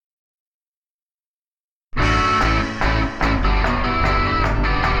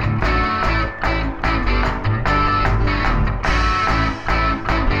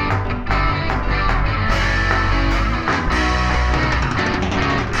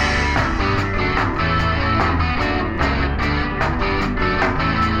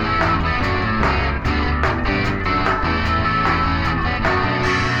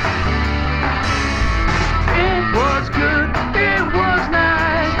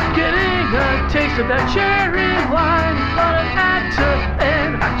taste of that cherry wine, but it had to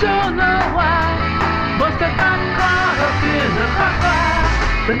end, I don't know why. Must have got caught up in the crossfire,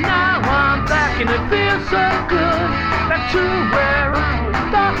 but now I'm back and it feels so good. Back to where I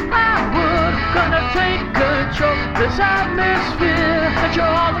thought I would. Gonna take control this atmosphere, that you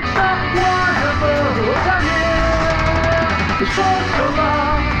all look so wonderful down here. It's for so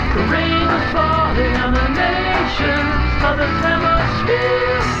long, the rain was falling on the nations of this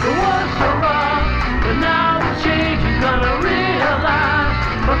hemisphere. It was so wrong, but now it's changing. Gonna realize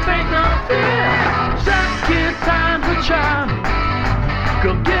my faith, no fear. Second time's a charm.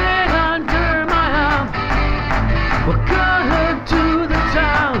 Go get under my arm. We're gonna do the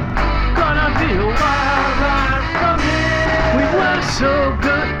town. Gonna be a wild ride from here. We were so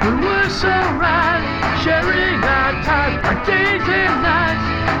good, we were so right, sharing our time, our days and nights.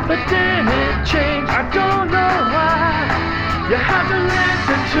 But then it changed, I don't know why. You have to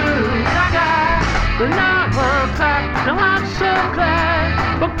listen to that guy. But now I'm back, now I'm so glad.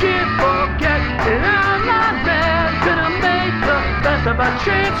 Forget, and I'm not mad. Gonna make the best of our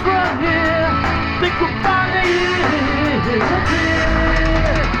chance from here. Think we'll finally clear.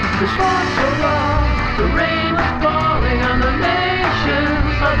 Cause for so long, the rain was falling on the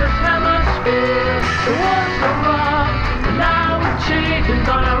nations of this hemisphere. It was so wrong, but now it's changing.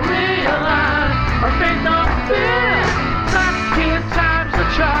 Gonna realize our faith, no fear. Back in time's the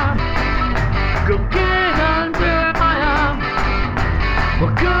charm. Go get under my arm.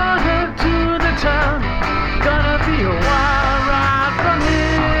 We're gonna do the town. Gonna be a wild ride from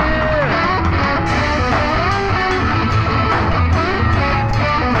here.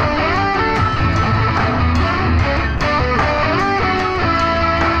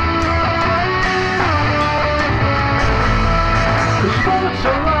 Cause for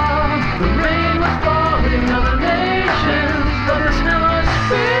so long, the rain was falling on the nations of this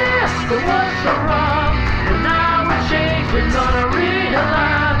hemisphere. It was so wrong, but now it's changing. Gonna realize